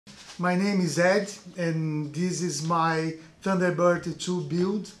My name is Ed, and this is my Thunderbird 2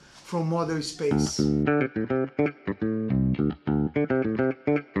 build from Model Space.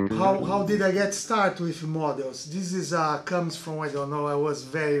 How did I get started with models? This is comes from, I don't know, I was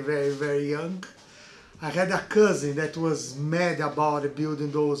very young. I had a cousin that was mad about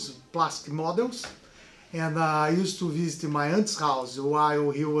building those plastic models, and I used to visit my aunt's house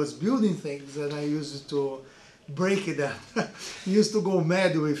while he was building things, and I used to break them. He used to go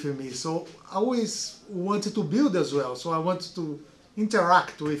mad with me, so I always wanted to build as well, so I wanted to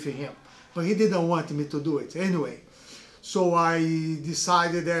interact with him, but he didn't want me to do it anyway. So I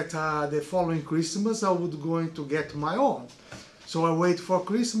decided that the following Christmas I would going to get my own. So I waited for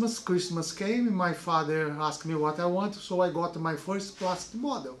Christmas. Christmas came, and my father asked me what I want, so I got my first plastic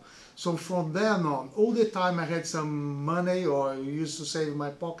model. So from then on, all the time I had some money, or used to save my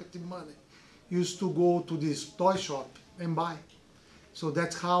pocket money, used to go to this toy shop and buy. So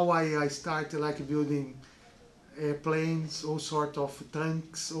that's how I started like building airplanes, all sort of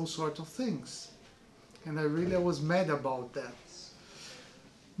tanks, all sort of things. And I really was mad about that.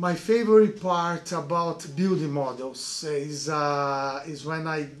 My favorite part about building models is when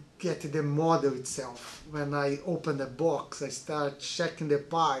I get the model itself. When I open the box, I start checking the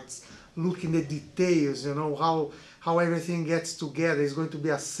parts, looking at the details, you know, how everything gets together, is going to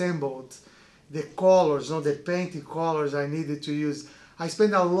be assembled, the colors, you know, the painted colors I needed to use. I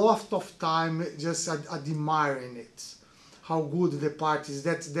spend a lot of time just admiring it, how good the part is.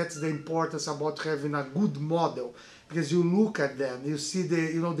 That's the importance about having a good model, because you look at them, you see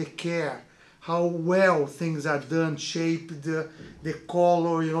the care, how well things are done, shaped, the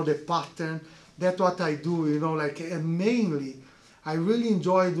color, the pattern. That's what I do, and mainly I really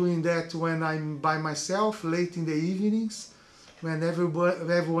enjoy doing that when I'm by myself late in the evenings, when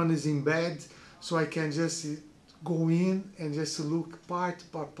everyone is in bed, so I can just go in and just look part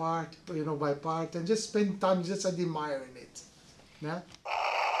by part, by part, and just spend time just admiring it. Yeah.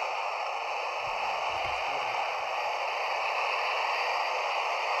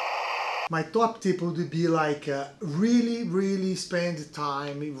 My top tip would be like really spend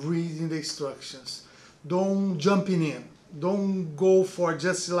time reading the instructions. Don't jumping in. Don't go for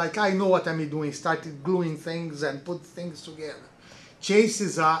just like, I know what I'm doing, start gluing things and put things together.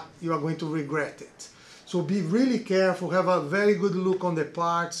 Chances are you are going to regret it. So be really careful, have a very good look on the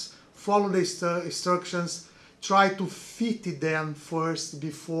parts, follow the instructions, try to fit them first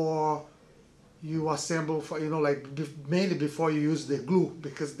before you assemble, mainly before you use the glue,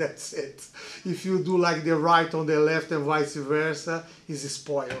 because that's it. If you do like the right on the left and vice versa, it's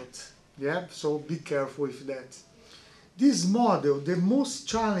spoiled. Yeah, so be careful with that. This model, the most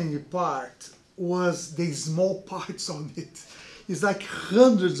challenging part was the small parts on it. It's like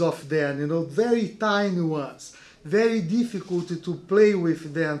hundreds of them, very tiny ones, very difficult to play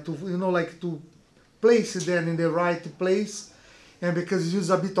with them, to to place them in the right place. And because it uses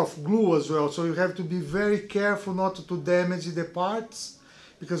a bit of glue as well, so you have to be very careful not to damage the parts,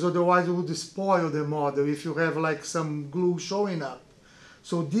 because otherwise it would spoil the model if you have like some glue showing up.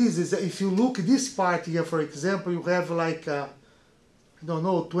 So this is, if you look this part here, for example, you have like, I don't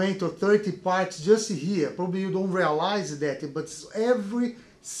know, 20 or 30 parts just here. Probably you don't realize that, but every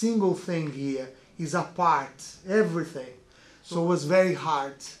single thing here is a part, everything. So it was very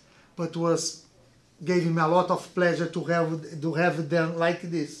hard, but gave me a lot of pleasure to have them like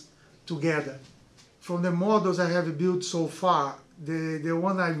this together. From the models I have built so far, the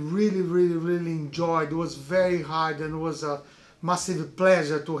one I really enjoyed, was very hard and was a massive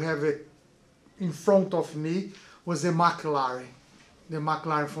pleasure to have it in front of me, was the McLaren. The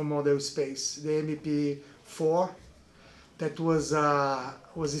McLaren from Model Space, the MP4. That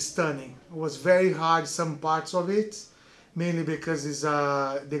was stunning. It was very hard, some parts of it, mainly because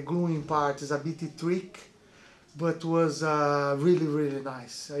the gluing part is a bit trick, but was really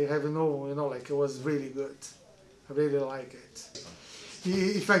nice. I have it was really good. I really like it.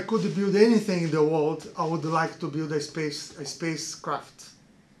 If I could build anything in the world, I would like to build a spacecraft.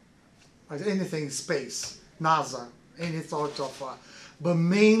 Anything space, NASA, any sort of, but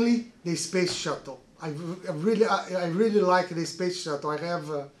mainly the space shuttle. I really like the space shuttle. I have,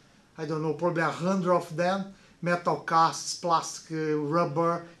 I don't know, probably 100 of them. Metal casts, plastic,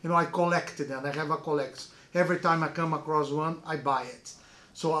 rubber, I collected them. I have a collection. Every time I come across one, I buy it.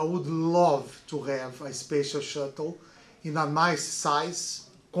 So I would love to have a space shuttle in a nice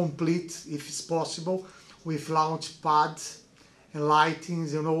size, complete if it's possible, with launch pads and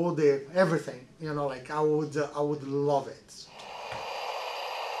lightings, everything. I would love it.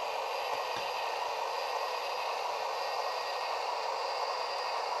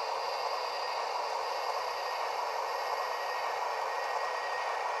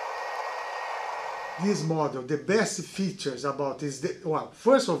 This model, the best features about is the, well,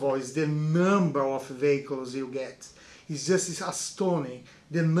 first of all, is the number of vehicles you get. It's just astonishing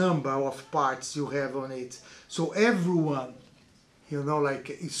the number of parts you have on it. So everyone, you know, like,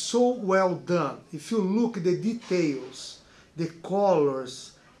 it's so well done. If you look at the details, the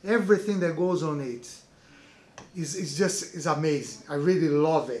colors, everything that goes on it, it's amazing. I really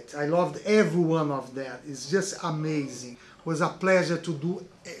love it. I loved every one of them. It's just amazing. It was a pleasure to do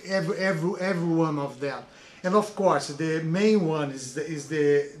every one of them. And of course, the main one is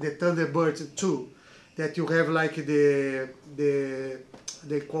the Thunderbird 2, that you have like they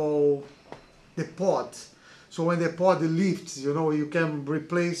call the pod. So when the pod lifts, you know, you can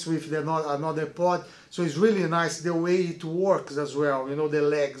replace with another pod. So it's really nice the way it works as well. You know, the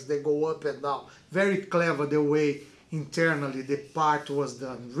legs, they go up and down. Very clever the way internally the part was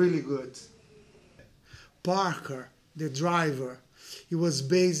done. Really good. Parker, the driver, he was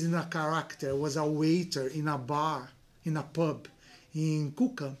based in a character, was a waiter in a bar, in a pub in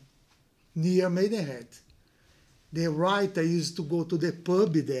Cookham, near Maidenhead. The writer used to go to the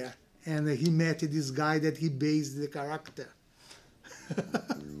pub there, and he met this guy that he based the character.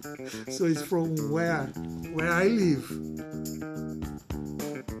 So it's from where I live.